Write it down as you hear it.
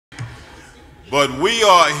But we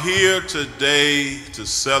are here today to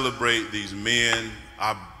celebrate these men.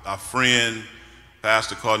 Our friend,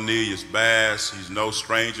 Pastor Cornelius Bass, he's no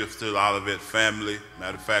stranger to the Olivet family.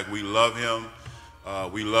 Matter of fact, we love him.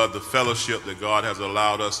 We love the fellowship that God has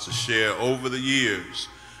allowed us to share over the years.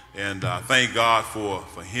 And thank God for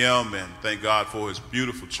him, and thank God for his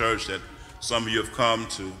beautiful church that some of you have come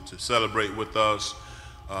to celebrate with us.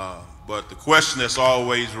 But the question that's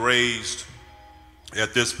always raised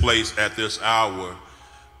at this place, at this hour,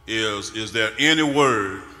 is there any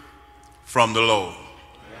word from the Lord?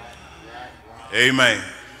 Amen.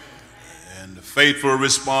 And the faithful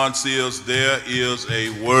response is, there is a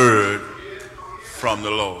word from the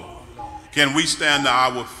Lord. Can we stand to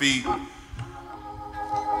our feet,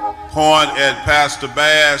 point at Pastor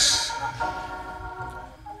Bass?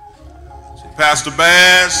 Pastor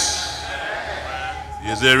Bass,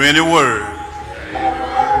 is there any word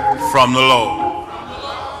from the Lord?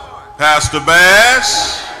 Pastor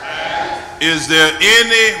Bass, is there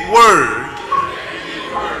any word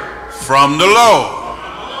from the Lord?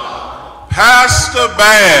 Pastor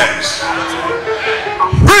Bass,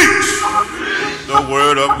 preach the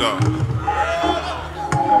word of God.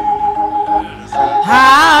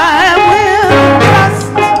 I will trust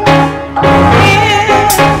in the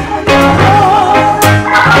Lord. I will trust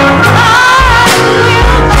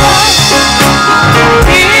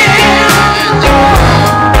in the Lord.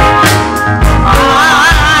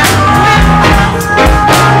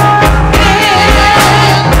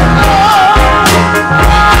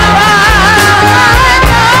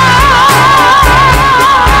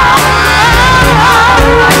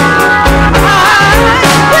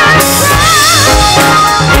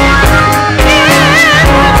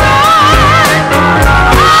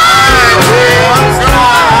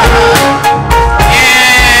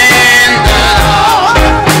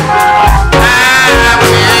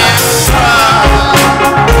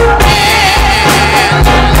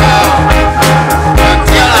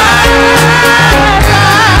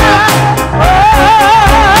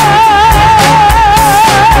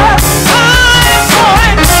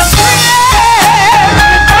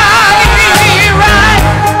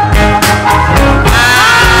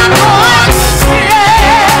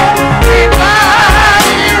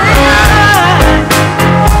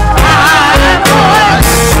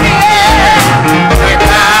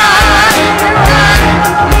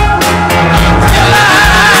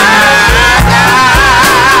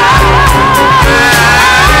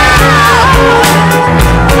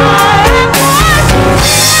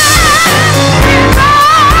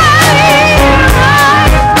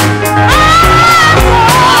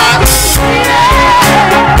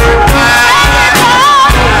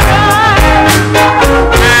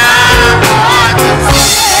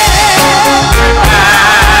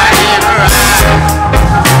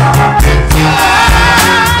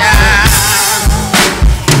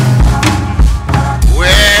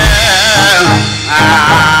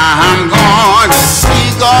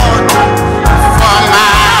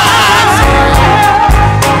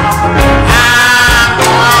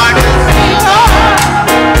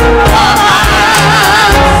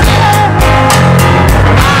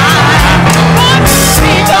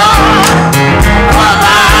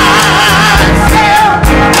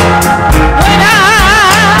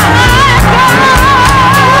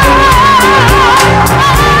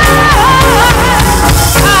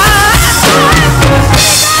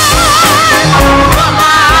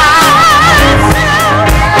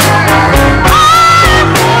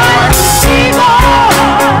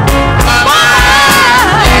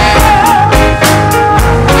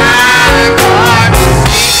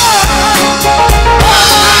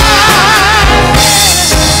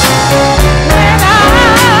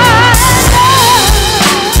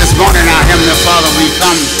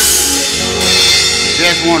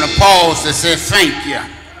 To say thank you.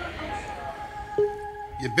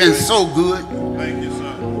 You've been so good. Thank you,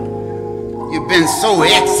 sir. You've been so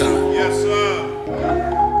excellent. Yes,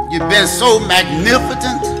 sir. You've been so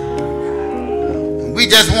magnificent. We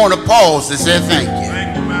just want to pause to say thank you.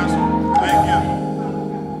 Thank you, Master. Thank you.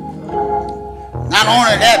 Not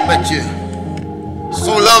only that, but you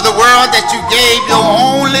so loved the world that you gave your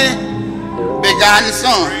only begotten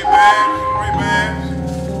Son. Great man. Great man.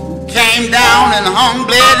 Came down and hung,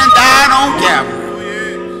 bled, and died on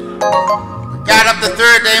Calvary. Got up the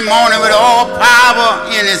third day morning with all power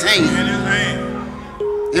in his hand.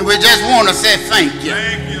 And we just want to say thank you.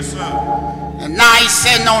 Thank you, sir. And now he's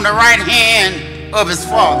sitting on the right hand of his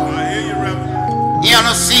Father. I hear you, Reverend.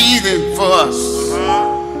 Interceding for us.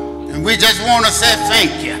 And we just want to say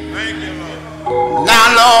thank you. Thank you, Lord.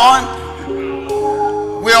 Now, Lord,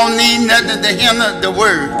 we don't need nothing to hinder the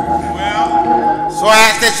word. Well, So I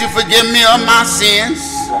ask that you forgive me of my sins.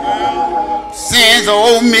 Sins of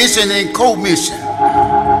omission and commission.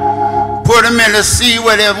 Put them in the sea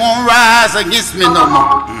where they won't rise against me no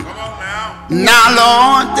more. Now,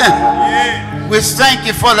 Lord, we thank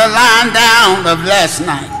you for the lying down of last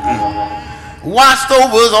night. Watched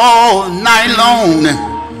over us all night long.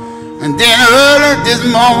 And then early this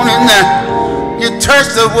morning, you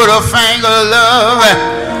touched us with a finger of love.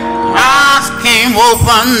 Eyes came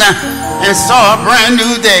open and saw a brand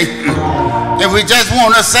new day. And we just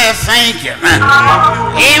want to say thank you.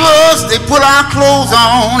 Able us to put our clothes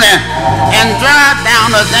on and drive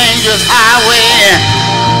down the dangerous highway.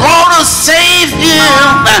 Brought us safe here.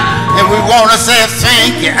 And we want to say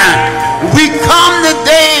thank you. We come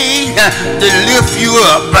today to lift you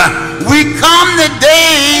up. We come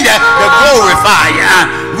today to glorify you.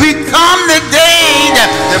 We come today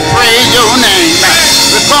to praise your name.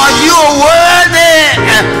 Because you are worthy.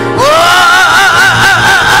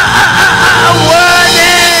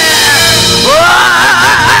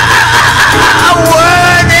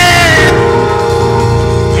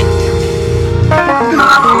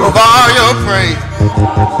 Of all your praise.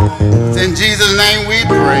 In Jesus' name we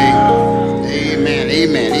pray. Amen,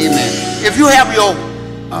 amen, amen. If you have your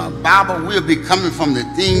Bible, we'll be coming from the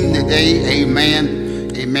theme today.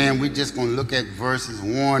 Amen, amen. We're just going to look at verses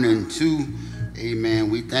 1 and 2. Amen.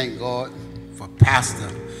 We thank God for Pastor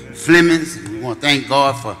Fleming. We want to thank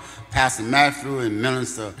God for Pastor Matthew and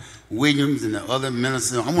Minister Williams and the other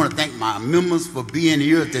ministers. I want to thank my members for being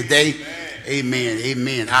here today. Amen,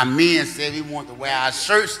 amen. Our men said we want to wear our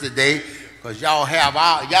shirts today because y'all have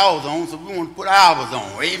y'all's on, so we want to put ours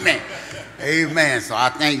on. Amen, amen. So I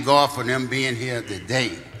thank God for them being here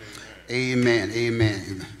today. Amen,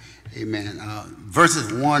 amen, amen.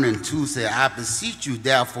 Verses 1 and 2 say, I beseech you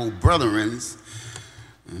therefore, brethren,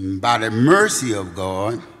 by the mercy of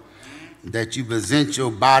God, that you present your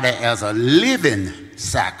body as a living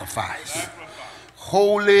sacrifice,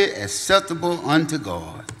 holy, acceptable unto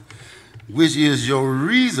God, which is your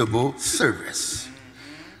reasonable service.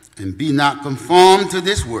 And be not conformed to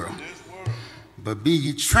this world, but be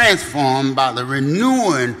ye transformed by the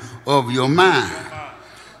renewing of your mind,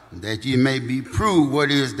 that ye may be proved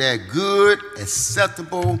what is that good,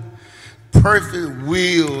 acceptable, perfect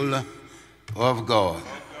will of God.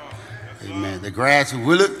 Amen. The grass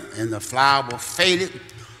withereth and the flower fadeth,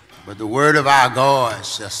 but the word of our God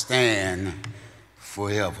shall stand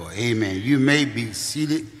forever. Amen. You may be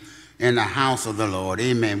seated in the house of the Lord.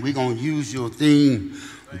 Amen. We're going to use your theme,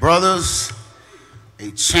 brothers,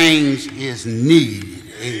 a change is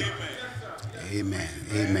needed. Amen. Amen.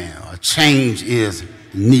 Amen. A change is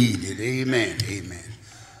needed. Amen. Amen.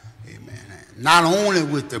 Amen. Not only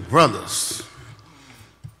with the brothers,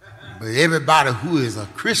 but everybody who is a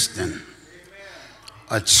Christian,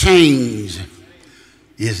 a change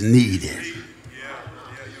is needed.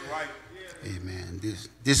 Amen.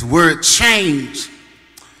 This word change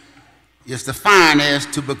is defined as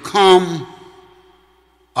to become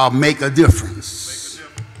or make a difference.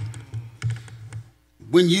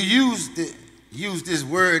 When you use this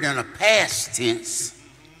word in a past tense,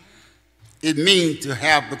 it means to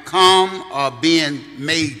have become or been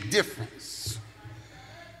made difference.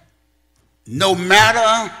 No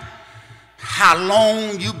matter how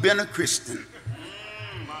long you've been a Christian,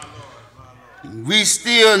 we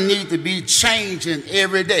still need to be changing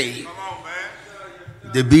every day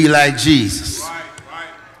to be like Jesus.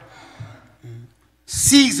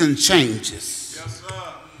 Season changes.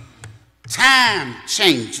 Time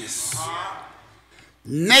changes.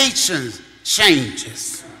 Nation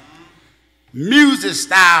changes. Music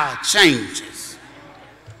style changes.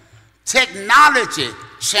 Technology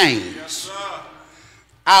changes.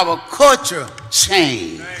 Our culture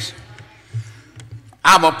change.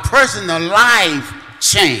 Our personal life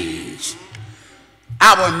change.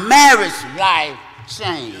 Our marriage life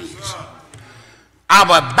change.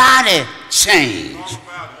 Our body change.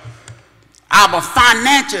 Our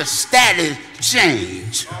financial status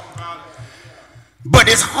change. But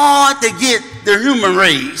it's hard to get the human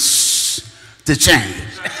race to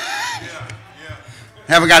change.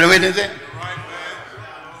 Have we got a witness there?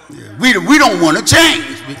 We don't want to change.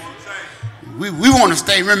 We want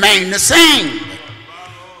to remain the same.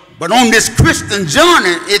 But on this Christian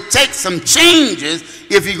journey, it takes some changes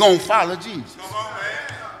if you're going to follow Jesus.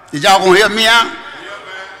 Did y'all going to help me out?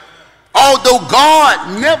 Although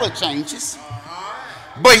God never changes,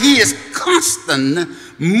 but he is constant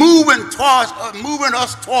moving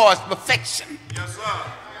us towards perfection.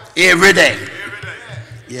 Every day.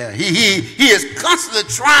 Yeah, he is constantly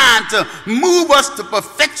trying to move us to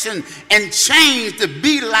perfection and change to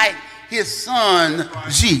be like his son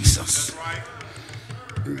Jesus.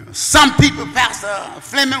 Some people, Pastor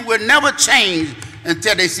Fleming, will never change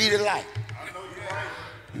until they see the light.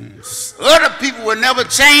 Other people will never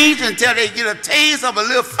change until they get a taste of a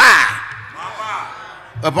little fire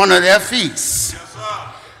up under their feet.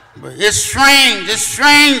 But it's strange,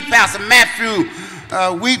 Pastor Matthew.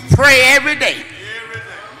 We pray every day,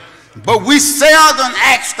 but we seldom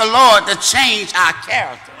ask the Lord to change our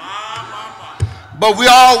character. But we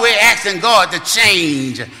always asking God to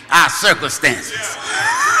change our circumstances.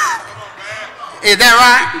 Is that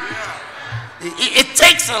right? It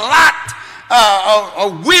takes a lot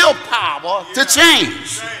of willpower to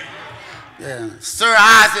change. Yeah. Sir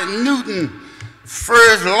Isaac Newton's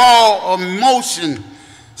first law of motion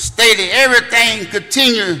stated everything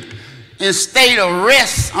continues in state of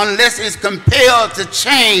rest unless it's compelled to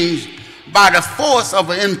change by the force of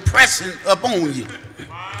an impression upon you.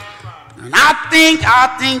 And I think,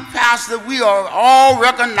 Pastor, we are all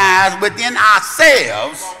recognized within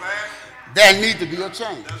ourselves there need to be a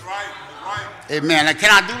change. That's right. Amen. Now,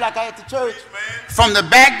 can I do like I at the church? From the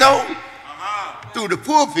back door through the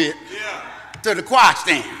pulpit to the choir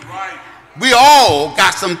stand. We all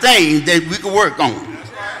got some things that we can work on.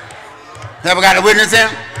 Have we got a witness here?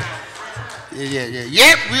 Yeah.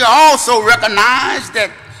 Yet we also recognize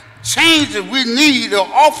that changes we need are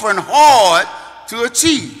often hard to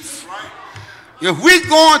achieve. If we're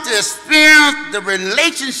going to experience the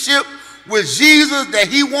relationship with Jesus that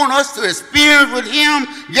he wants us to experience with him,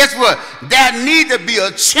 guess what? There needs to be a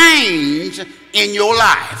change in your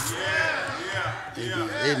life.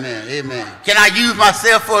 Amen. Can I use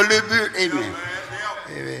myself for a little bit?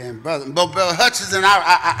 Amen. Brother Hutchinson,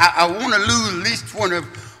 I want to lose at least 20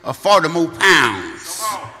 or 40 more pounds.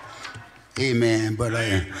 Amen. But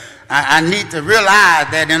I need to realize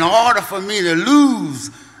that in order for me to lose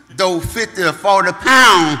those 50 or 40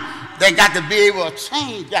 pounds, they got to be able to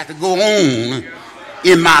change, got to go on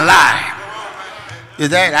in my life. Is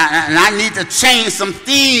that? And I need to change some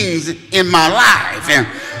things in my life. And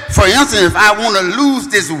for instance, if I want to lose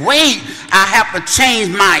this weight, I have to change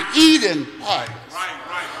my eating habits.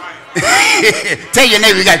 Tell your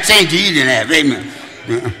neighbor you got to change your eating habits. Amen.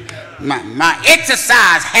 My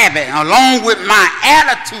exercise habit, along with my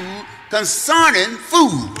attitude concerning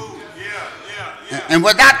food. And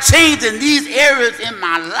without changing these areas in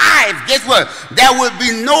my life, guess what? There would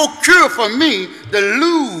be no cure for me to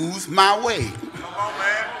lose my weight.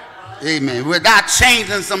 Amen. Without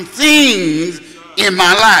changing some things in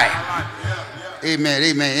my life.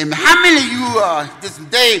 Amen. How many of you this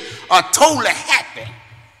day are totally happy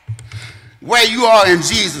where you are in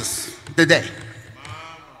Jesus today?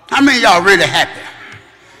 How many of y'all really happy?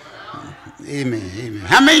 Amen.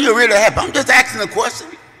 How many of you are really happy? I'm just asking a question.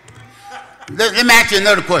 Let me ask you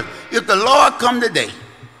another question. If the Lord come today,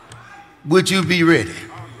 would you be ready?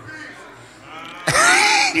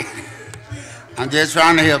 I'm just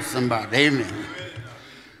trying to help somebody.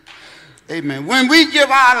 Amen. When we give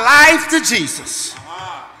our life to Jesus,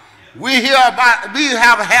 we have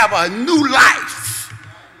a new life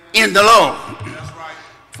in the Lord.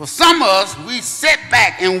 For some of us, we sit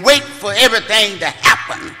back and wait for everything to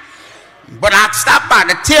happen. But I stopped by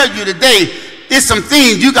to tell you today, there's some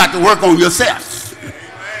things you got to work on yourself.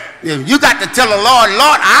 You got to tell the Lord,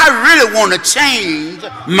 I really want to change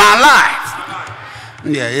my life.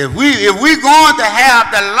 Yeah, if we're going to have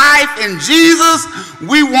the life in Jesus,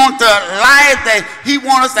 we want the life that he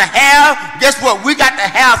wants us to have. Guess what? We got to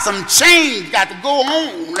have some change got to go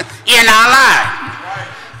on in our life.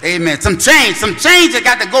 Amen. Some change that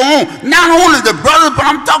got to go on. Not only the brothers, but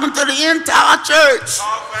I'm talking to the entire church.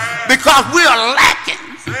 Because we are lacking.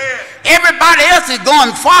 Everybody else is going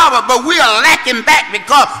forward, but we are lacking back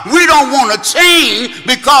because we don't want to change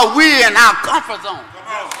because we're in our comfort zone.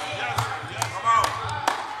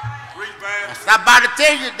 I stopped by to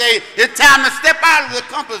tell you today, it's time to step out of the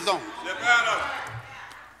comfort zone.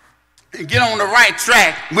 And get on the right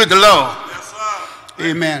track with the Lord.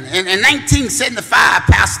 Amen. In 1975,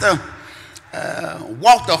 Pastor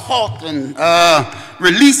Walter Horton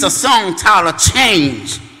released a song titled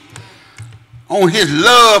Change on his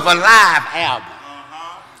Love Alive album.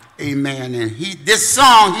 Amen. And this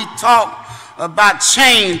song, he talked about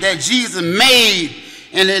change that Jesus made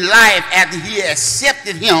in his life after he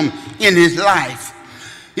accepted him in his life.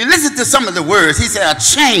 He listened to some of the words. He said, a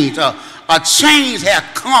change has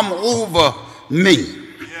come over me.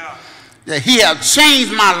 That he have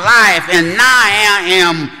changed my life and now I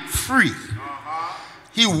am free.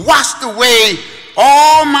 He washed away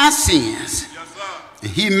all my sins.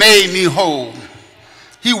 And he made me whole.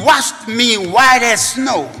 He washed me white as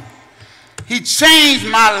snow. He changed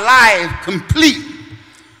my life complete.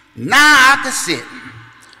 Now I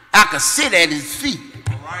can sit at his feet.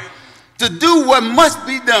 to do what must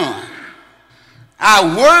be done. I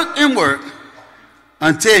work and work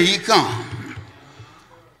until he come.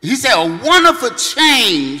 He said, a wonderful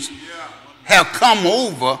change have come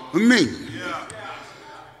over me.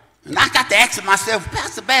 And I got to ask myself,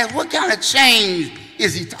 Pastor Bass, what kind of change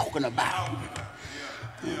is he talking about?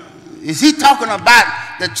 Is he talking about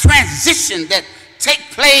the transition that take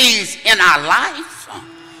place in our life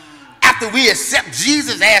after we accept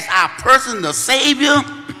Jesus as our personal Savior?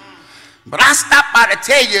 But I stopped by to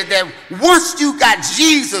tell you that once you got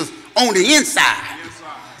Jesus on the inside,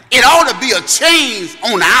 it ought to be a change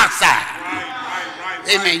on the outside.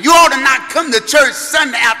 Amen. You ought to not come to church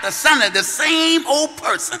Sunday after Sunday the same old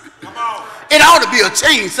person. It ought to be a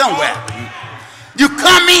change somewhere. You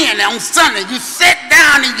come in on Sunday, you sit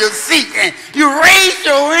down in your seat and you raise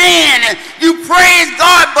your hand and you praise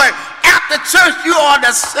God, but after church you are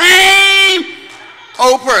the same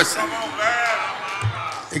old person.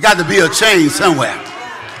 It got to be a change somewhere.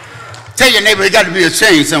 Tell your neighbor it got to be a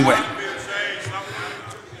change somewhere.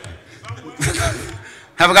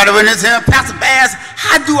 Have I got a witness here? Pastor Bass,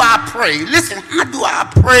 how do I pray? Listen, how do I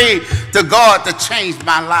pray to God to change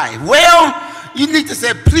my life? Well, you need to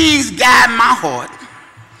say, please guide my heart.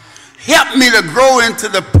 Help me to grow into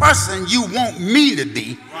the person you want me to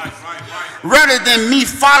be. Rather than me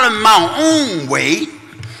following my own way,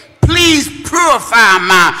 please purify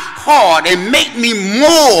my heart and make me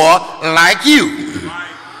more like you.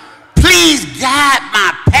 Please guide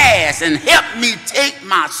my path and help me take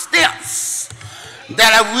my steps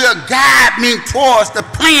that will guide me towards the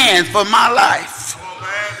plans for my life.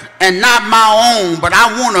 And not my own, but I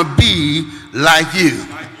want to be like you.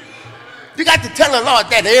 You got to tell the Lord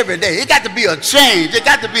that every day. It got to be a change. It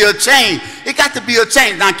got to be a change. It got to be a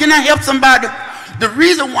change. Now, can I help somebody? The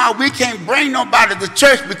reason why we can't bring nobody to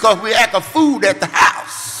church because we act a food at the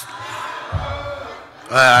house.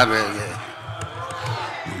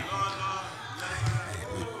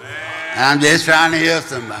 I'm just trying to help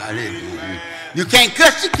somebody. You can't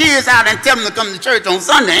cuss your kids out and tell them to come to church on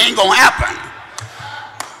Sunday. It ain't going to happen.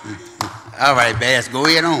 All right, Bass, go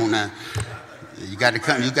ahead on now. You got to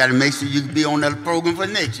come. You got to make sure you be on that program for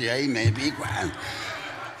next year. Amen. Be quiet.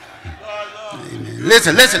 Amen.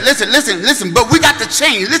 Listen. But we got to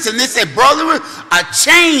change. Listen, they said, brother, a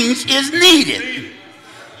change is needed.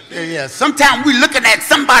 Yeah. Sometimes we looking at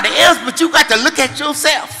somebody else, but you got to look at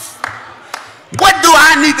yourself. What do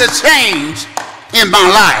I need to change in my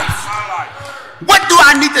life? What do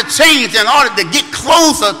I need to change in order to get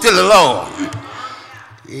closer to the Lord?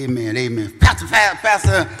 Amen. Pastor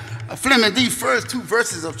Fleming, these first two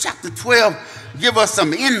verses of chapter 12 give us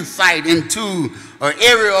some insight into an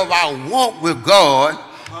area of our walk with God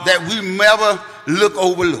that we never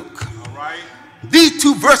overlook. These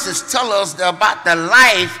two verses tell us about a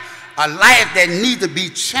life that needs to be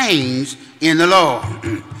changed in the Lord.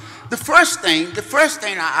 The first thing,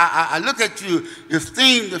 I look at you, your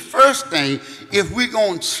theme, the first thing, if we're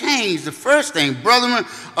going to change, the first thing, brethren,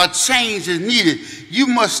 a change is needed. You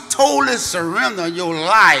must totally surrender your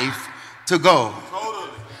life to God.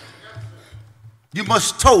 You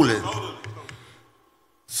must totally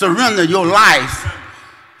surrender your life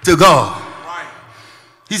to God.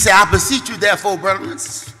 He said, I beseech you, therefore, brethren,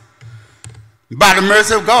 by the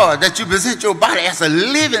mercy of God, that you present your body as a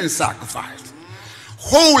living sacrifice,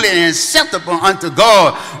 holy and acceptable unto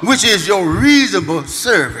God, which is your reasonable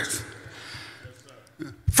service.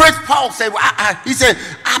 First, Paul said, he said,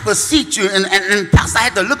 I beseech you, and Pastor, I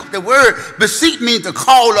had to look up the word. Beseech means to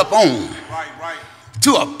call up on,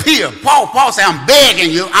 to appear. Paul said, I'm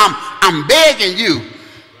begging you, I'm begging you.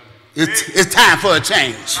 It's time for a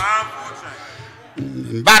change.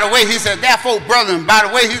 By the way, he said, therefore, brother, by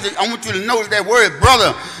the way, he said, I want you to notice that word,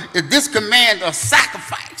 brother, is this command of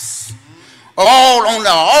sacrifice, all on the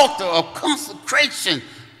altar of consecration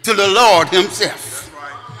to the Lord himself.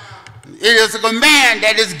 It is a command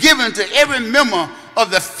that is given to every member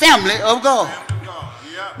of the family of God.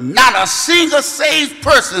 Not a single saved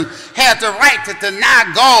person has the right to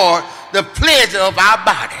deny God the pleasure of our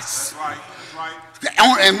bodies.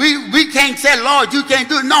 And we can't say, Lord, you can't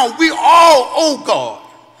do it. No, we all owe God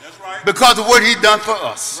because of what he's done for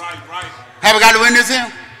us. Have I got to witness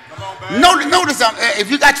him? Notice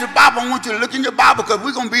if you got your Bible, I want you to look in your Bible because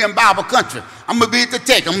we're going to be in Bible country. I'm going to be at the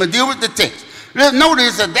text. I'm going to deal with the text.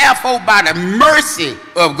 Notice that therefore by the mercy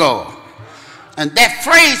of God. And that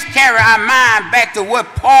phrase carry our mind back to what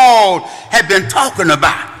Paul had been talking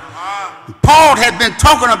about. Paul had been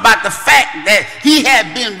talking about the fact that he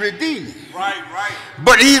had been redeemed.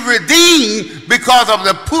 But he redeemed because of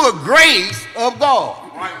the poor grace of God.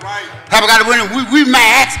 Have I got to we may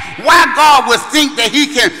ask why God would think that he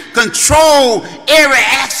can control every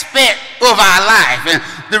aspect of our life. And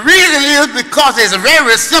the reason is because it's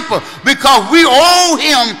very simple. Because we owe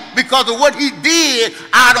him because of what he did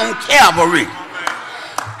out on Calvary.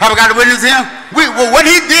 Have I got a witness here? What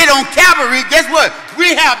he did on Calvary, guess what?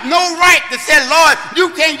 We have no right to say, Lord, you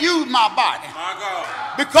can't use my body.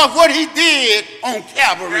 Because what he did on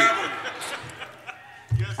Calvary.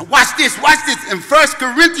 Watch this. In 1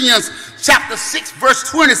 Corinthians chapter 6, verse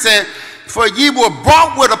 20 says, for ye were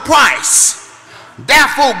bought with a price.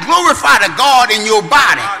 Therefore glorify the God in your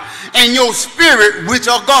body and your spirit which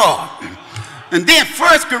are God. And then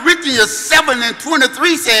 1 Corinthians 7 and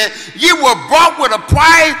 23 says, ye were bought with a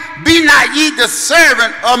price, be not ye the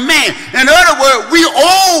servant of man. In other words, we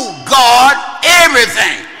owe God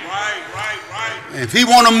everything. Right. If he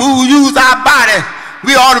want to use our body,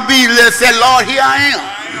 we ought to be, let's say, Lord, here I am.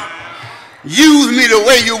 Use me the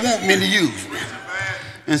way you want me to use me.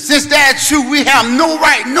 And since that's true, we have no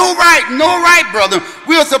right, brother.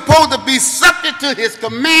 We are supposed to be subject to his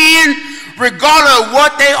command, regardless of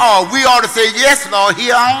what they are. We ought to say, yes, Lord,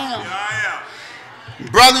 here I am.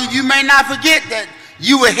 Brother, you may not forget that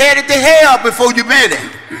you were headed to hell before you met him.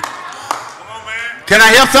 Can I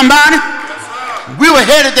help somebody? We were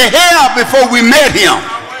headed to hell before we met him.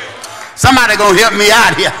 Somebody gonna help me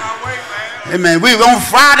out here. Amen. We were on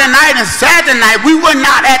Friday night and Saturday night. We were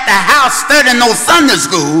not at the house studying no Sunday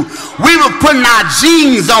school. We were putting our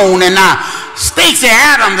jeans on and our Stacey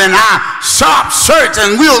Adams and our sharp shirts,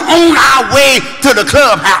 and we were on our way to the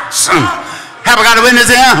clubhouse. Have I got a witness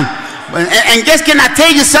here? And guess, can I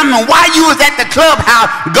tell you something? While you was at the clubhouse,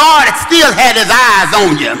 God still had his eyes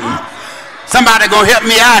on you. Somebody gonna help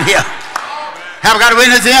me out here. Have I got a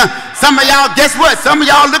witness here? Some of y'all, guess what? Some of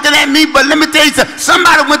y'all looking at me, but let me tell you something.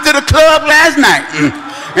 Somebody went to the club last night,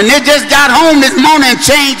 and they just got home this morning and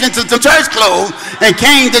changed into some church clothes and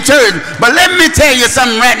came to church. But let me tell you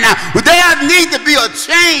something right now. There needs to be a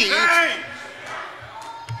change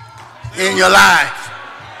in your life.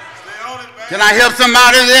 Can I help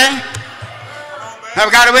somebody there? Have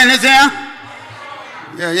I got a witness here?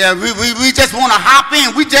 Yeah, we just want to hop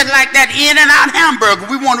in. We just like that in and out hamburger.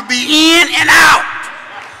 We want to be in and out.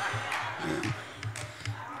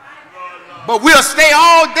 But we'll stay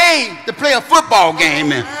all day to play a football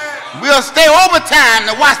game, and we'll stay overtime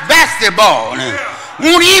to watch basketball. And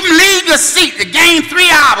won't even leave your seat. The game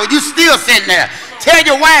 3 hours, you still sitting there. Tell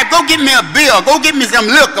your wife, go get me a bill, go get me some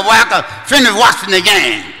liquor while I can finish watching the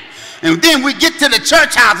game. And then we get to the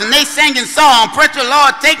church house and they singing song, precious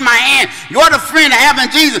Lord, take my hand. You're the friend of having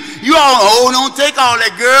Jesus. You all, don't take all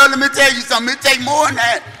that, girl. Let me tell you something. It take more than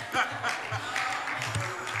that.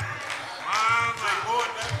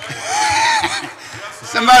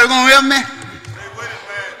 Somebody gonna help me?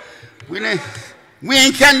 We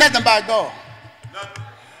ain't caring nothing about God.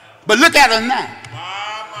 But look at us now.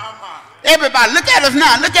 Everybody, look at us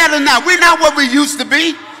now. Look at us now. We're not what we used to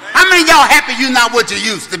be. How many of y'all happy you're not what you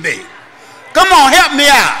used to be? Come on, help me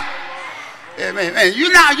out. Amen.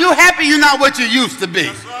 You happy you're not what you used to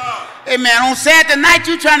be. Amen. On Saturday night,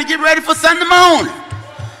 you trying to get ready for Sunday morning.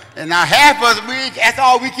 And now half of us, that's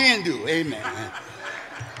all we can do. Amen.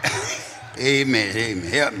 Amen.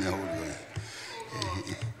 Help me, Holy Ghost.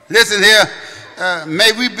 Listen here.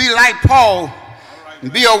 May we be like Paul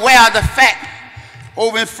and be aware of the fact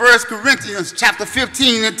over in 1 Corinthians chapter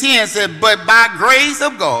 15 and 10 said, but by grace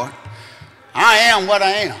of God, I am what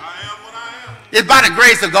I am. It's by the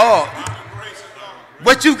grace of God.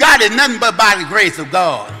 What you got is nothing but by the grace of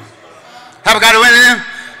God. Have I got to win them?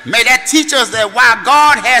 May that teach us that while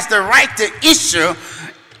God has the right to issue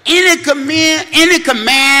any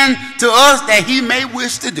command to us that he may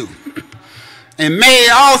wish to do. And may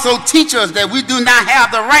it also teach us that we do not have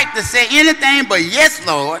the right to say anything but yes,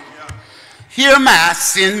 Lord. Here am I,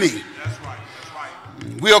 send me. That's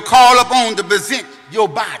right. We'll call upon to present your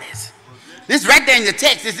bodies. This right there in the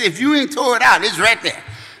text. If you ain't tore it out, it's right there.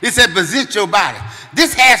 It said present your body.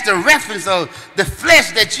 This has the reference of the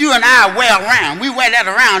flesh that you and I wear around. We wear that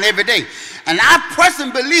around every day. And I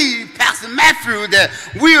personally believe, Pastor Matthew, that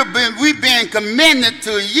we've been commanded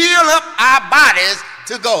to yield up our bodies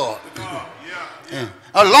to God.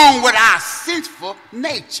 Along with our sinful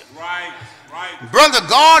nature. Right. Brother,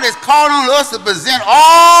 God is calling on us to present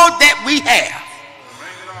all that we have.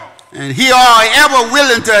 And he are ever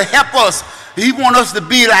willing to help us. He wants us to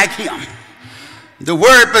be like him. The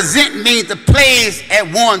word present means to place at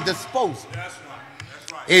one's disposal. That's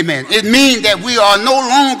right. Amen. It means that we are no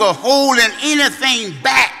longer holding anything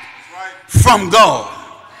back from God.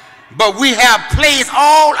 But we have placed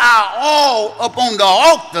all our all upon the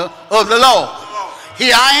altar of the Lord.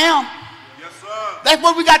 Here I am. Yes, sir. That's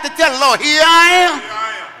what we got to tell the Lord. Here I am.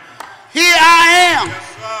 Here I am.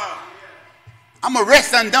 Yes, sir. I'm a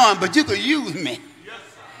rest undone, but you could use me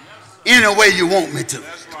any way you want me to.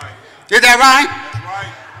 That's right. Is that right? That's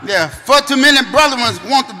right. Yeah. For too many brothers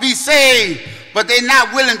want to be saved, but they're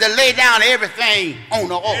not willing to lay down everything on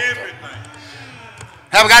the altar. Everything.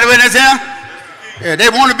 Have I got a witness here? Yeah, they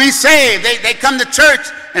want to be saved. They come to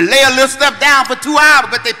church and lay a little stuff down for 2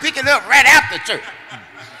 hours, but they pick it up right after church.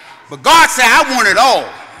 But God said, I want it all.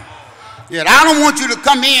 Yeah, I don't want you to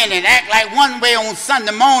come in and act like one way on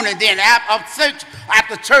Sunday morning, then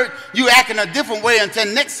after church, you acting a different way until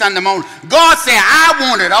next Sunday morning. God said, I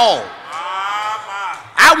want it all.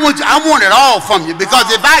 I want it all from you, because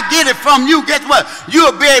if I get it from you, guess what?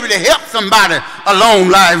 You'll be able to help somebody a long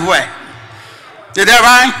life way. Is that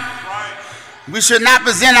right? We should not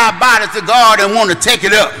present our body to God and want to take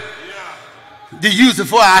it up to use it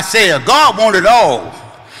for ourselves. God wanted it all.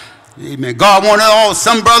 Amen. God wanted it all.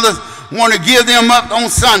 Some brothers want to give them up on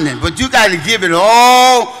Sunday, but you got to give it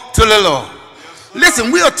all to the Lord.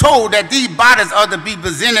 Listen, we are told that these bodies are to be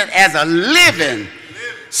presented as a living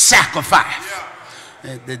sacrifice.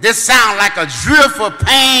 This sounds like a drill for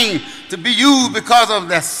pain to be used because of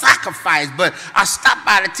the sacrifice, but I stopped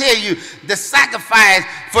by to tell you the sacrifice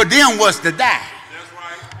for them was to die.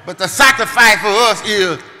 But the sacrifice for us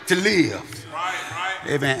is to live.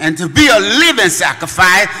 Amen. And to be a living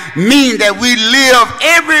sacrifice means that we live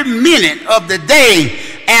every minute of the day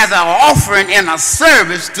as an offering and a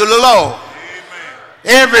service to the Lord.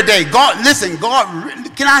 Every day. God, listen, God,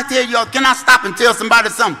 can I tell y'all, can I stop and tell somebody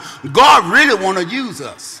something? God really want to use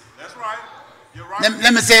us. That's right. You're right.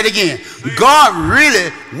 Let me say it again. God really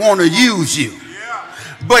want to use you.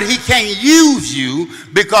 But he can't use you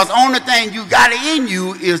because only thing you got in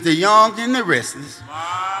you is the young and the restless.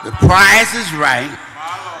 The Price is Right,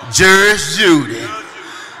 Judge Judy,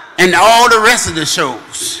 and all the rest of the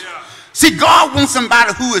shows. See, God wants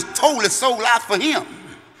somebody who is totally sold out for him.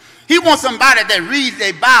 He wants somebody that reads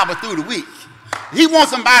their Bible through the week. He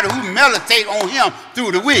wants somebody who meditates on him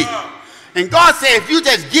through the week. And God said, if you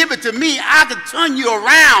just give it to me, I can turn you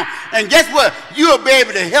around. And guess what? You'll be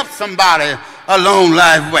able to help somebody a long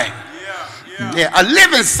life way. Yeah. A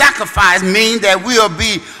living sacrifice means that we'll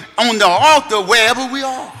be on the altar wherever we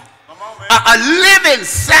are. A living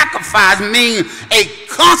sacrifice means a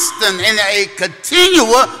constant and a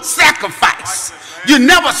continual sacrifice. You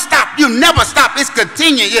never stop. You never stop. It's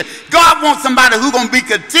continuing. God wants somebody who's going to be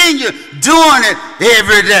continued doing it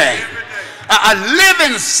every day. A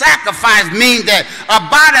living sacrifice means that a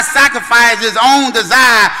body sacrifices its own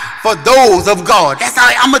desire for those of God. That's how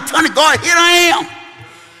I'm going to turn to God. Here I am.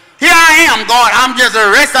 Here I am, God. I'm just a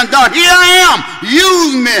rest undone. Here I am.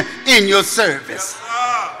 Use me in your service.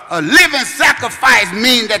 A living sacrifice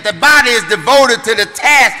means that the body is devoted to the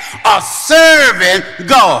task of serving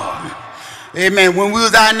God. Amen. When we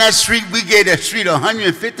was out in that street, we gave that street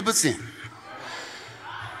 150%.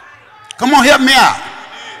 Come on, help me out.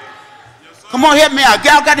 Come on, help me out.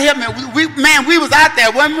 Y'all got to help me. We was out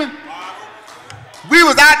there, wasn't we? We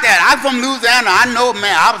was out there. I'm from Louisiana. I know,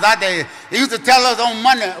 man. I was out there. They used to tell us on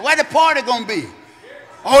Monday, where the party going to be?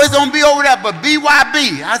 Oh, it's going to be over there, but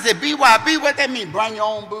BYB. I said, BYB, what that mean? Bring your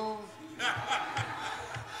own booze?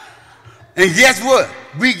 And guess what?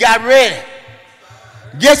 We got ready.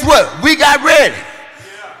 Guess what? We got ready.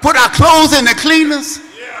 Put our clothes in the cleaners.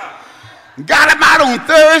 Got them out on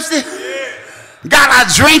Thursday. Got our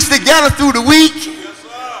drinks together through the week.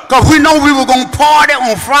 Because we know we were going to party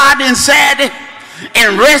on Friday and Saturday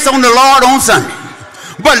and rest on the Lord on Sunday.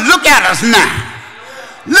 But look at us now.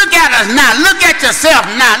 Look at us now. Look at yourself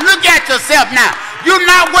now. Look at yourself now. You're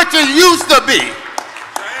not what you used to be.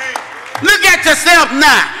 Look at yourself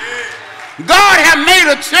now. God has made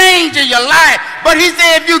a change in your life, but he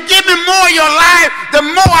said, if you give me more of your life, the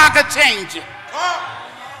more I can change it.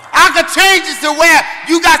 I can change it to where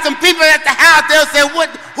you got some people at the house, they'll say,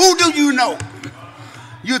 who do you know?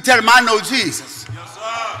 You tell them, I know Jesus.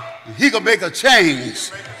 He can make a change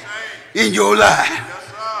in your life.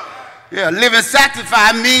 Yeah, living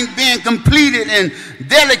sacrifice means being completed and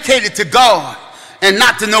dedicated to God and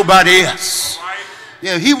not to nobody else.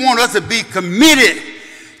 Yeah, he wants us to be committed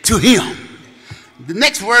to him. The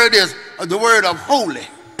next word is the word of holy.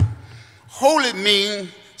 Holy means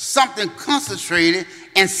something concentrated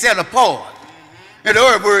and set apart. In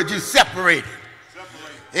other words, you separated.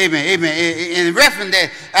 Amen, amen. In reference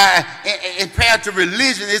that, in prayer to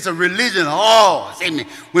religion, it's a religion of ours. Amen.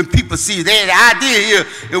 When people see that, the idea here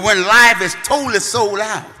is when life is totally sold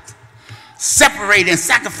out, separated and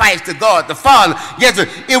sacrificed to God the Father, yes,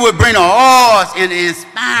 it would bring a ours and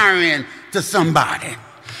inspiring to somebody.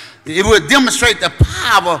 It would demonstrate the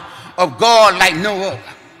power of God like no other.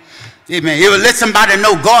 Amen. It would let somebody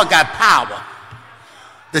know God got power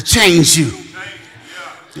to change you.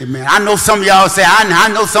 Amen. I know some of y'all say, I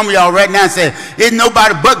know some of y'all right now say, it's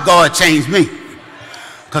nobody but God changed me.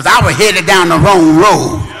 Because I was headed down the wrong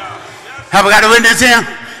road. Have I got a witness here?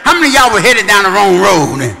 How many of y'all were headed down the wrong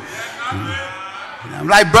road?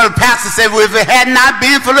 Like Brother Pastor said, well, if it had not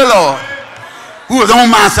been for the Lord who was on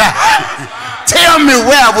my side, tell me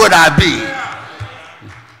where would I be?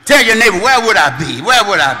 Tell your neighbor, where would I be? Where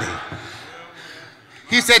would I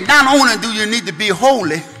be? He said, not only do you need to be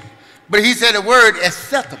holy, but he said the word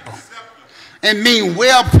acceptable and mean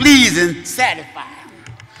well-pleasing, satisfying.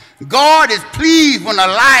 God is pleased when a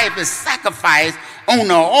life is sacrificed on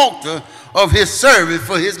the altar of his service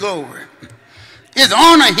for his glory. It's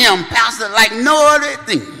honor him, Pastor, like no other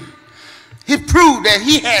thing. He proved that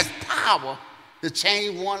he has power to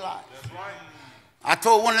change one life. That's right. I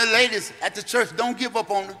told one of the ladies at the church, don't give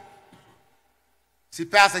up on him. See,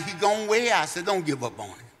 Pastor, he gone way out. I said, don't give up on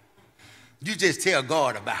him. You just tell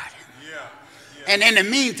God about it. Yeah. And in the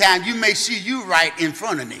meantime, you make sure you right in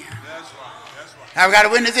front of them. That's right. That's right. Have I got a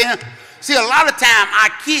witness in? See, a lot of time, our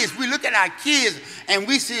kids, we look at our kids and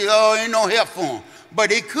we see, oh, ain't no help for them.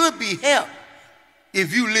 But it could be help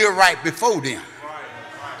if you live right before them.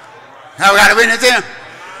 Have I got a witness in?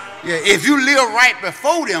 Yeah, if you live right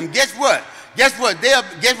before them, guess what? Guess what?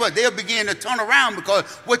 They'll begin to turn around, because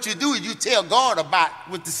what you do is you tell God about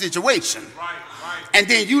with the situation. Right. And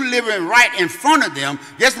then you living right in front of them,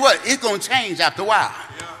 guess what? It's going to change after a while.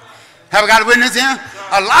 Yeah. Have I got a witness here?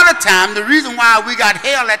 A lot of time, the reason why we got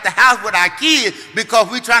hell at the house with our kids, because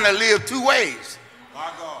we're trying to live two ways.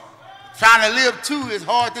 My God. Trying to live two is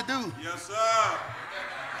hard to do. Yes, sir.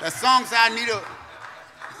 That song said I need a...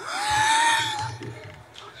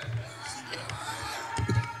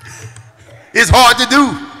 It's hard to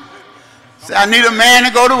do. Say, I need a man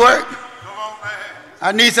to go to work. Come on, man.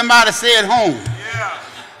 I need somebody to stay at home.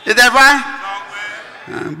 Yeah. Is that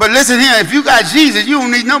right? But listen here, if you got Jesus, you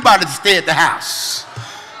don't need nobody to stay at the house,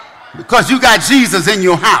 because you got Jesus in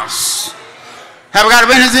your house. Have I got a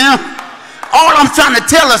witness here? All I'm trying to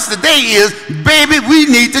tell us today is, baby,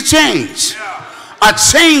 we need to change. Yeah. A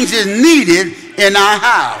change is needed in our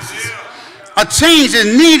houses. Yeah. A change is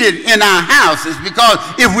needed in our houses, because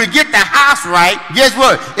if we get the house right, guess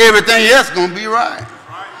what? Everything else is going to be right.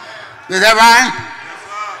 Is that right?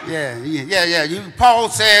 Yeah. Paul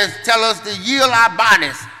says, tell us to yield our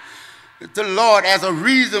bodies to the Lord as a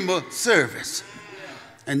reasonable service.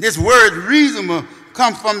 And this word reasonable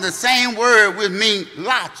comes from the same word which means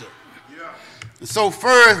logic. So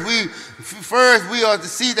first we are to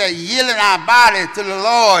see that yielding our body to the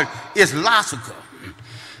Lord is logical.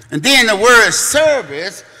 And then the word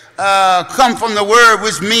service comes from the word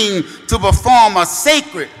which means to perform a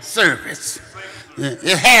sacred service.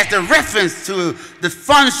 It has the reference to the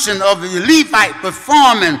function of the Levite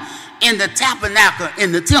performing in the tabernacle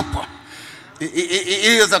in the temple.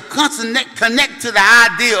 It is a connect to the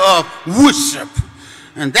idea of worship.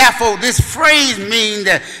 And therefore this phrase means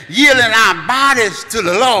that yielding our bodies to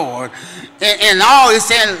the Lord, and all it's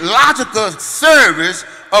saying logical service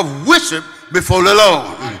of worship before the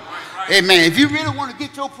Lord. Amen. If you really want to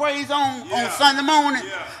get your praise on Sunday morning,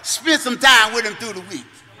 spend some time with him through the week.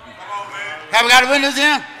 Have I got a witness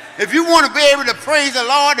here? If you want to be able to praise the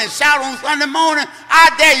Lord and shout on Sunday morning,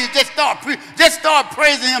 I dare you just start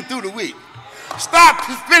praising him through the week. Start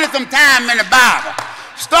spending some time in the Bible.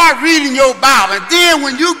 Start reading your Bible. And then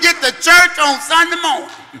when you get to church on Sunday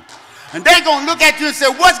morning, and they're going to look at you and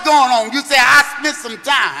say, what's going on? You say, I spent some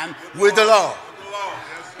time with the Lord.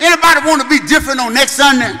 Anybody want to be different on next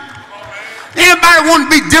Sunday? Anybody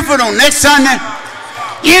want to be different on next Sunday?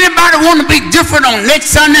 Anybody want to be different on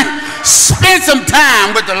next Sunday? Spend some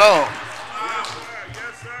time with the Lord.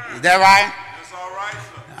 Is that right? That's all right,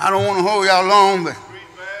 sir. I don't want to hold y'all long, but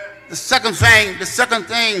the second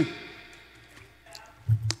thing,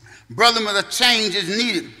 brother, the change is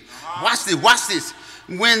needed. Watch this.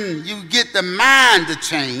 When you get the mind to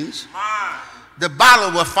change, the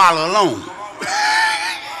body will follow along.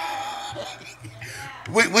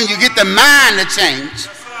 When you get the mind to change,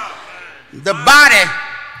 the body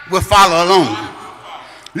will follow along.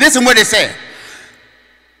 Listen what it said.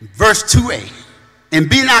 Verse 2a. And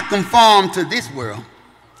be not conformed to this world,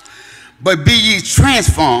 but be ye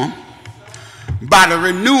transformed by the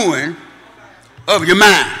renewing of your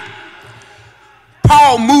mind.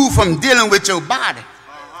 Paul moved from dealing with your body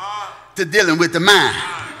to dealing with the mind.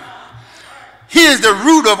 Here's the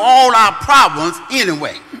root of all our problems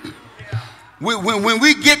anyway. When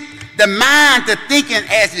we get the mind to thinking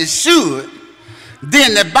as it should,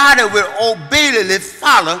 then the body will obediently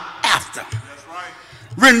follow after. That's right.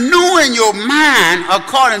 Renewing your mind,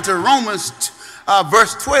 according to Romans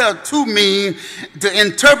verse 12 to mean to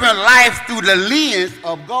interpret life through the lens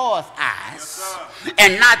of God's eyes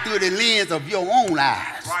and not through the lens of your own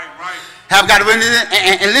eyes. Right. Have got to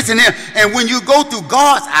and listen here. And when you go through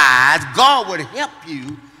God's eyes, God would help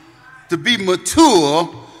you to be mature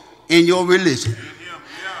in your religion.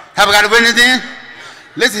 Have I got to witness in?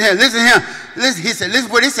 Listen here. Listen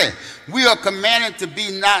what he said. We are commanded to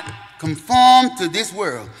be not conformed to this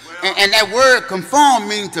world. And that word conform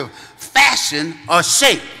means to fashion or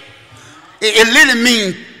shape. It literally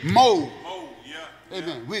means mold.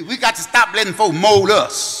 Amen. We got to stop letting folk mold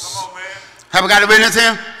us. Come on, man. Have I got to witness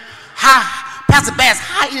him? How, Pastor Bass,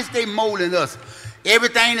 how is they molding us?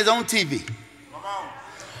 Everything is on TV. Come on.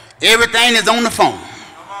 Everything is on the phone. Come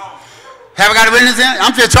on. Have I got to witness him?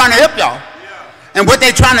 I'm just trying to help y'all. Yeah. And what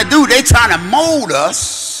they trying to do, they trying to mold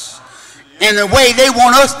us in the way they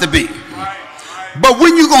want us to be. Right. But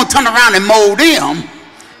when you going to turn around and mold them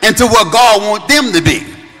into what God wants them to be?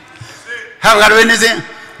 Have I got to witness him?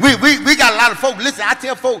 We got a lot of folk. Listen, I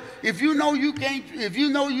tell folk, if you know you can't, if you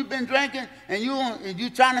know you've been drinking and you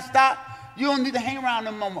trying to stop, you don't need to hang around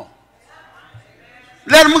them no more.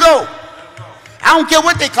 Let them go. I don't care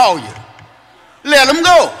what they call you. Let them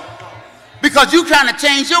go. Because you trying to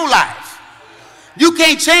change your life. You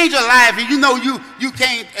can't change your life if you know you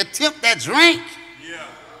can't attempt that drink. Yeah.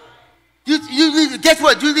 You need to, guess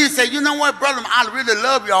what? You need to say, you know what, brother, I really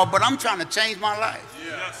love y'all, but I'm trying to change my life.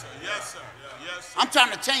 Yeah. Yes, sir. Yes, sir. I'm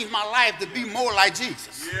trying to change my life to be more like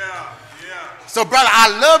Jesus. Yeah. So, brother,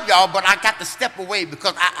 I love y'all, but I got to step away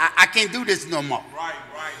because I can't do this no more. Right.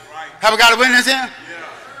 Have I got a witness here?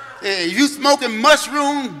 Yeah. You smoking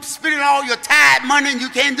mushroom, spending all your tithe money, and you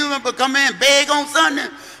can't do it but come in and beg on Sunday.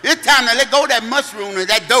 It's time to let go of that mushroom and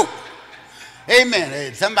that dope. Amen.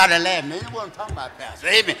 Hey, somebody laugh. Man, that's what I'm talking about, Pastor.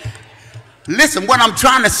 Amen. Listen, what I'm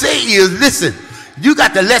trying to say is, listen, you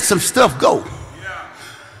got to let some stuff go.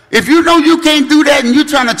 If you know you can't do that and you're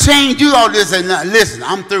trying to change, you all this and that, listen,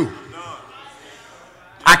 I'm through.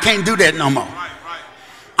 I can't do that no more.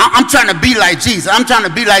 I'm trying to be like Jesus. I'm trying to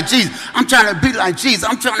be like Jesus. I'm trying to be like Jesus.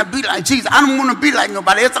 I'm trying to be like Jesus. I don't want to be like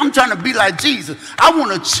nobody else. I'm trying to be like Jesus. I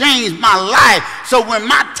want to change my life. So when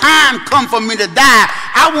my time comes for me to die,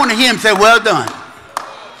 I want to hear him say, well done.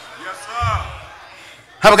 Yes, sir.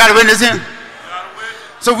 Have I got a witness in?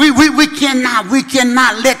 So we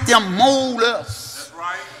cannot let them mold us. That's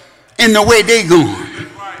right. In the way they going.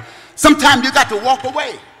 That's right. Sometimes you got to walk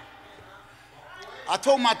away. I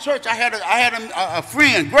told my church I had a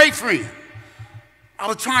friend, great friend. I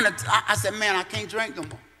was trying to, I said, man, I can't drink no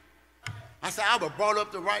more. I said, I was brought up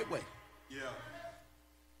the right way. Yeah.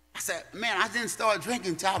 I said, man, I didn't start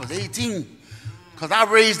drinking until I was 18 because I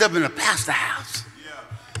raised up in a pastor house.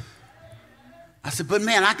 Yeah. I said, but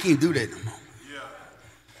man, I can't do that no more. Yeah.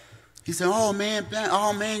 He said, oh man,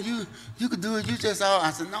 you could do it. You just, I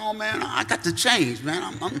said, no man, I got to change, man.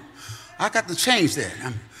 I got to change that.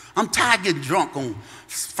 I'm tired of getting drunk on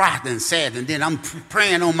Friday and Saturday, and then I'm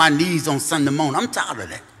praying on my knees on Sunday morning. I'm tired of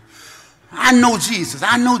that. I know Jesus.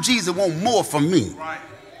 I know Jesus wants more from me. Right.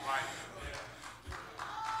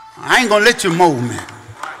 I ain't gonna let you mold me.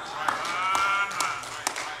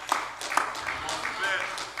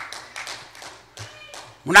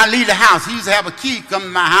 When I leave the house, he used to have a key come to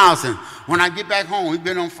my house, and when I get back home, he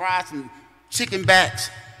been on fried some chicken backs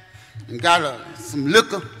and got some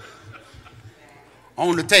liquor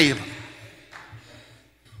on the table.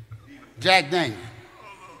 Jack Daniel.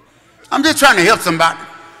 I'm just trying to help somebody.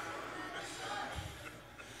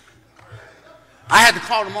 I had to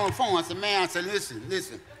call him on the phone. I said, man, listen.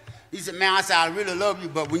 He said, man, I said, I really love you,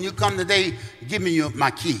 but when you come today, give me my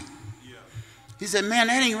key. Yeah. He said, man,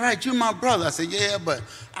 that ain't right. You're my brother. I said, yeah, but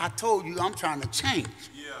I told you I'm trying to change.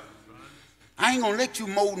 Yeah. I ain't going to let you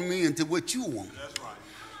mold me into what you want. That's right.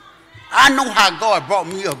 I know how God brought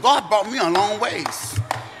me up. God brought me a long ways.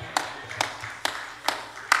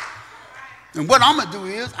 And what I'm going to do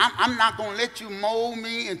is, I'm not going to let you mold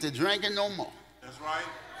me into drinking no more. That's right.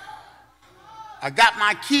 I got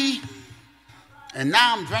my key, and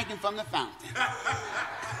now I'm drinking from the fountain.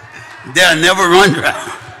 They'll never run dry.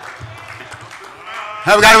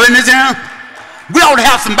 Have we got a witness here? We ought to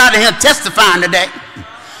have somebody here testifying today.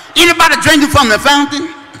 Anybody drinking from the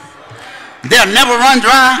fountain? They'll never run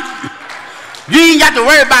dry. You ain't got to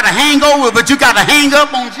worry about a hangover, but you got to hang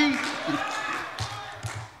up on Jesus.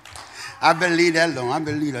 I believe that, Lord. I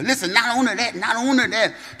believe that. Listen, not only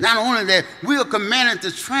that, we are commanded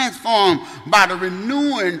to transform by the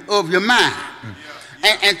renewing of your mind.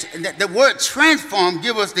 And the word transform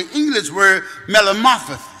gives us the English word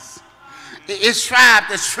metamorphosis. It describes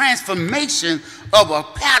the transformation of a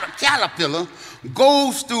caterpillar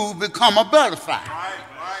goes through become a butterfly. Right.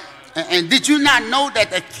 And did you not know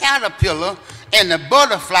that the caterpillar and the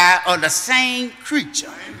butterfly are the same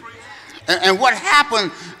creature? And what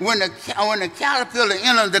happened when the caterpillar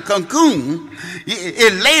entered the cocoon,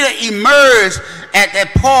 it later emerged at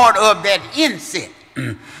that part of that insect.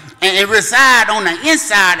 And it resides on the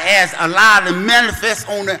inside as allowed to manifest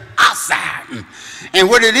on the outside. And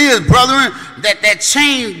what it is, brethren, that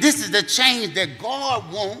change, this is the change that God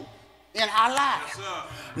wants in our lives.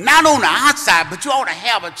 Not on the outside, but you ought to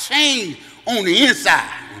have a change on the inside.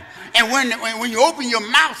 And when you open your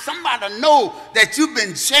mouth, somebody know that you've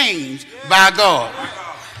been changed by God.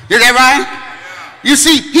 Is that right? You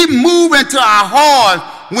see, he moved into our heart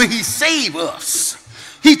when he saved us.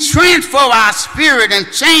 He transferred our spirit and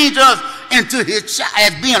changed us into his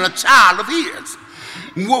as being a child of his.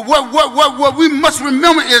 What we must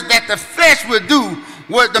remember is that the flesh will do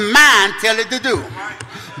what the mind tell it to do.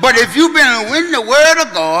 But if you've been in the word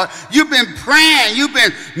of God, you've been praying, you've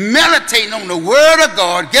been meditating on the word of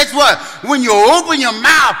God, guess what? When you open your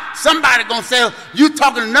mouth, somebody gonna say, you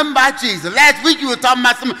talking nothing about Jesus. Last week you were talking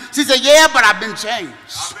about something. She said, yeah, but I've been changed.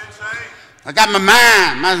 I got my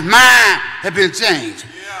mind has been changed.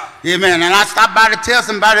 Yeah. Amen. And I stopped by to tell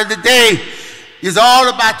somebody today, it's all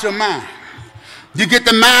about your mind. You get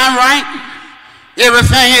the mind right,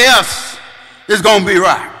 everything else is going to be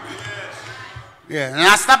right. Yeah. And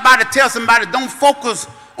I stopped by to tell somebody, don't focus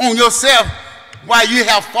on yourself while you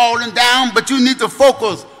have fallen down, but you need to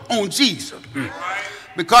focus on Jesus.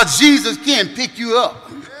 Because Jesus can pick you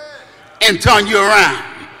up and turn you around.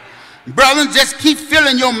 Brothers, just keep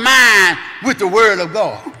filling your mind with the word of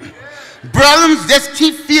God. Brothers, just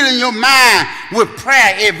keep filling your mind with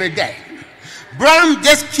prayer every day. Brothers,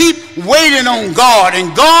 just keep waiting on God,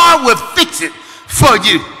 and God will fix it for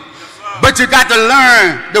you. But you got to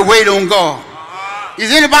learn to wait on God. Is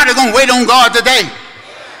anybody going to wait on God today?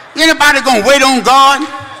 Anybody going to wait on God?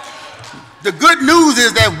 The good news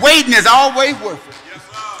is that waiting is always worth it.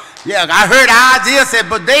 Yeah, I heard Isaiah say,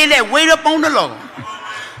 but they that wait upon the Lord,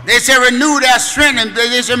 they shall renew their strength, and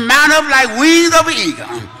they shall mount up like wings of an eagle.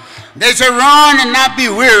 They shall run and not be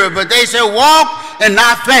weary, but they shall walk and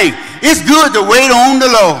not faint. It's good to wait on the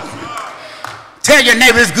Lord. Tell your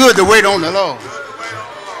neighbor it's good to wait on the Lord.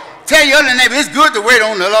 Tell your other neighbor it's good to wait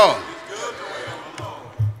on the Lord.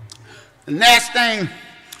 The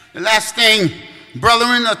last thing,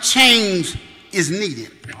 brethren, a change is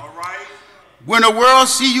needed. When the world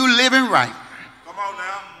see you living right,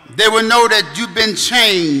 they will know that you've been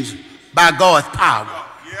changed by God's power.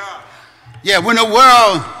 Yeah, when the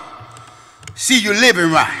world see you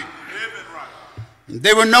living right,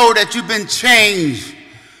 they will know that you've been changed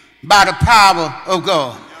by the power of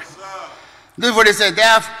God. This is what it said,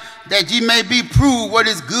 that ye may be proved what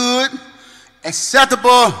is good,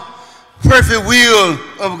 acceptable, perfect will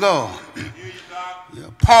of God.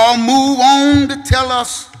 Paul moved on to tell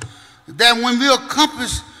us that when we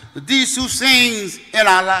accomplish these two things in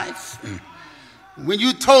our life, when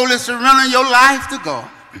you totally surrender your life to God,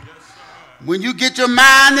 when you get your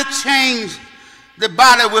mind to change, the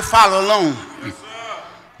body will follow along.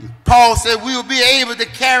 Paul said we will be able to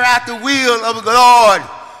carry out the will of the Lord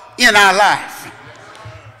in our life.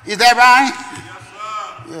 Is that right?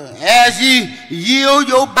 As ye yield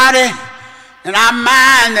your body and our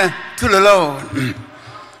mind to the Lord,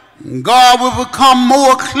 God will become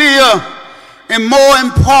more clear and more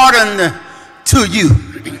important to you.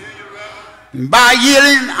 By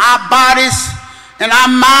yielding our bodies and our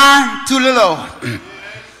mind to the Lord,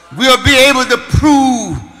 we'll be able to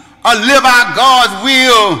prove or live out God's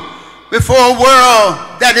will before a world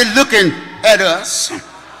that is looking at us.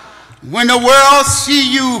 When the world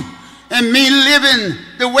see you and me living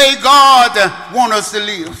the way God wants us to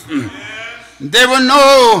live, they will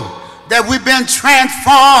know that we've been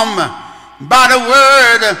transformed by the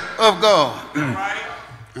word of God.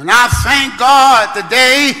 And I thank God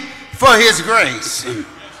today for his grace.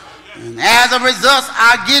 And as a result,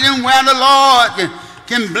 I get in where the Lord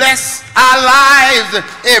can bless our lives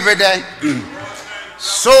every day.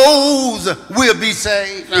 Souls will be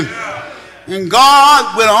saved. And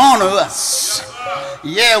God will honor us.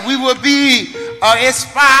 Yeah, we will be an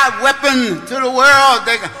inspired weapon to the world.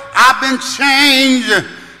 I've been changed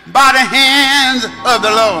by the hands of the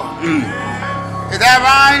Lord. Is that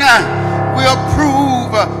right? We'll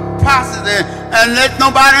prove positive and let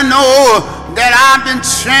nobody know that I've been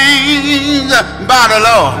changed by the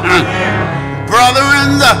Lord.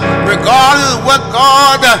 Brethren, regardless of what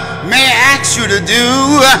God may ask you to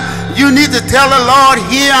do, you need to tell the Lord,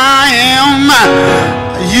 here I am.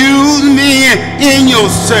 Use me in your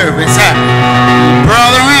service.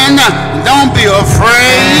 Brethren, don't be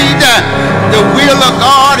afraid. The will of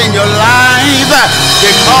God in your life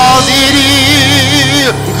because it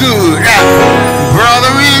is good.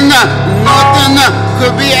 Brethren, nothing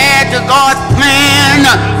could be added to God's plan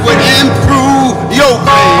would improve your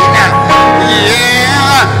plan.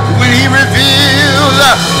 Yeah, when he reveals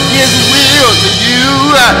his will to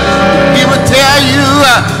you, he will tell you,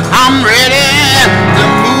 I'm ready to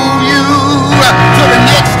move you to the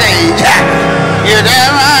next stage. Is that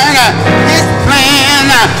right? His plan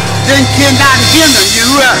then cannot hinder you,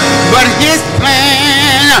 but his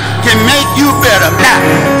plan can make you better.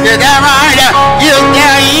 Is that right? Is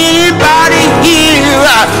there anybody here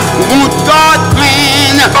who wants God's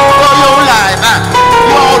plan for your life?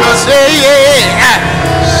 You ought to say yeah.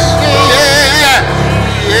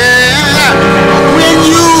 When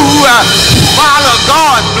you follow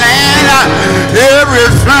God's plan,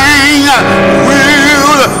 everything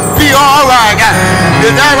will be all right.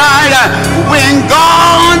 Is that right? When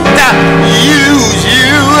God uses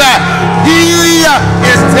you, he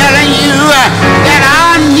is telling you that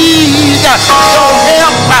I need your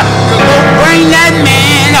help to go bring that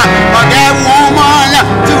man or that woman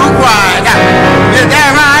to Christ. Is that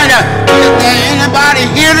right? Is there anybody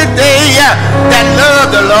here today that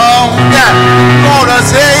loves the Lord? Gonna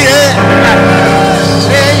say it.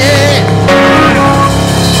 Say it.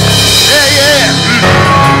 Say it.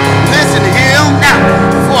 Listen to him.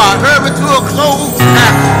 Before I hurry to a close,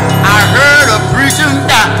 I heard a preacher,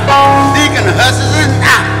 Deacon Hutchinson.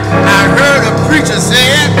 I heard a preacher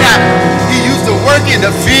say he used to work in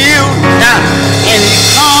the field, and he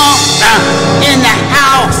come in the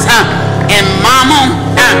house, and Mama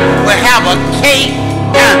would have a cake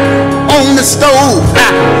on the stove.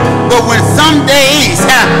 But when some days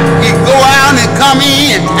he'd go out and come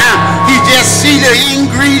in, he just see the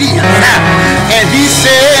ingredients, and he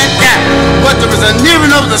said, but there was a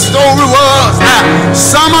nearing of the story was,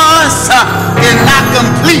 some of us is not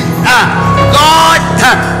complete. God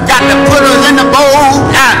got to put us in the bowl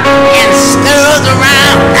and stir us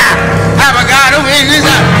around. Have I got a witness?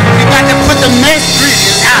 You got to put the next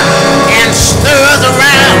ingredients and stir us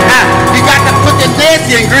around. You got to put the next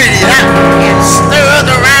ingredients and stir us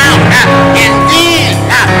around. And then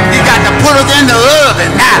you got to put us in the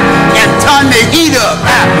oven and turn the heat up.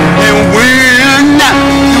 And when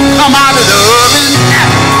you come out of the oven,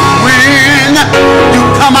 when you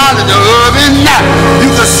come out of the oven, you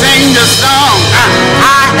can sing the song,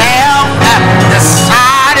 I have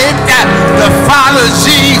decided to follow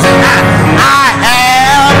Jesus. I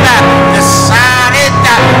have decided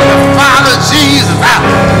to follow Jesus.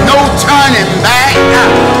 No turning back,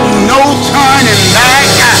 no turning back.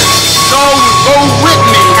 So go with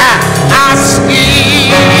me. I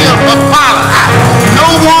still follow. No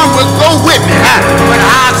one will go with me, but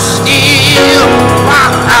I still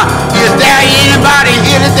follow. Is there anybody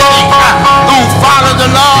here today gonna follow the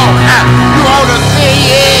Lord? You ought to say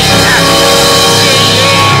yeah.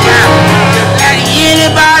 Is there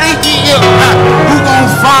anybody here who gonna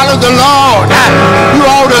follow the Lord? You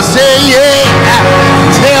ought to say yeah.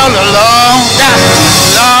 Tell the Lord,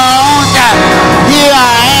 Lord, here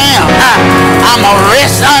I am. I'm a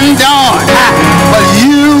rest undone, but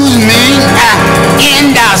use me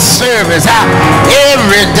in thy service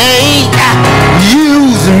every day.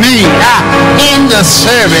 Use me in the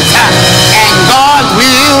service, and God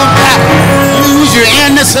will use you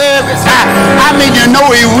in the service. I mean, you know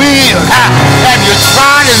he will. Have you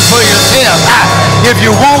tried it for yourself? If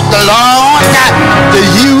you want the Lord to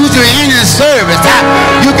use you in his service,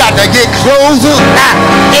 you got to get closer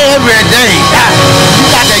every day. You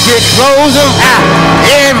got to get closer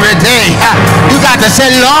every day. You got to say,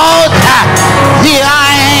 Lord, here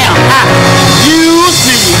I am. Use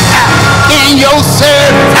me in your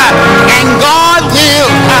service, and God will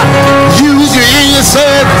use you in your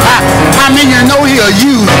service. I mean, you know he'll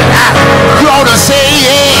use you. You ought to say,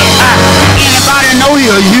 yeah. Anybody know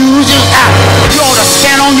he'll use you? You ought to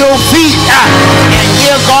stand on your feet and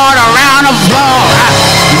give God a round of applause.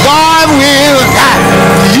 God will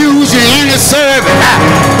use you in the service,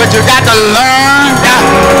 but you got to learn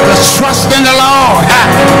to trust in the Lord.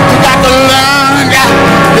 You got to learn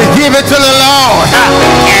to give it to the Lord,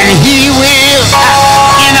 and he will.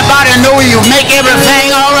 Anybody know he'll make everything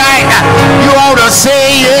all right? You ought to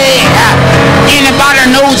say yeah. Anybody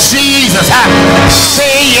know Jesus?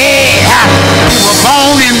 Say yeah. He was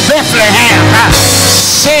born in Bethlehem.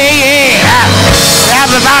 Say yeah.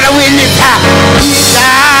 Everybody witness. He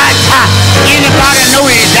died. Anybody know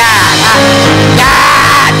he died?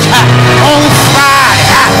 Died on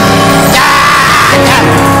Friday. Died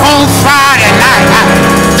on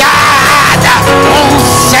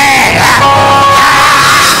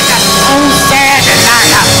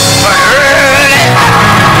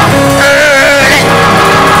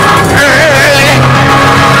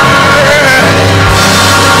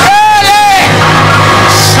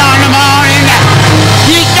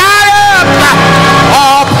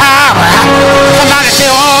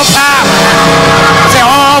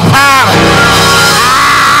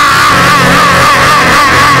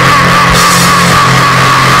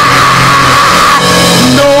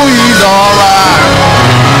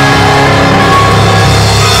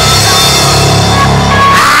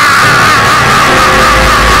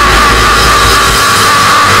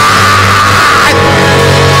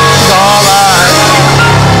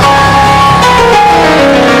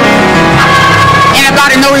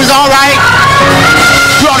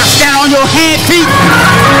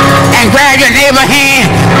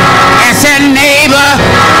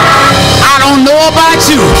don't know about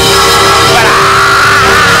you, but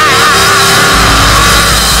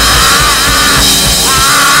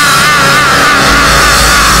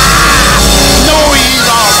I know he's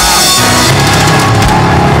all right.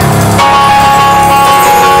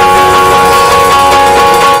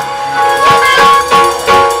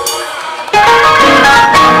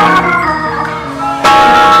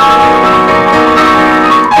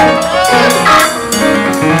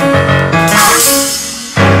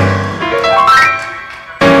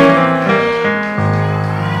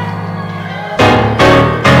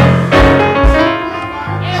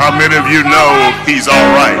 How many of you know he's all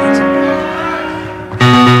right?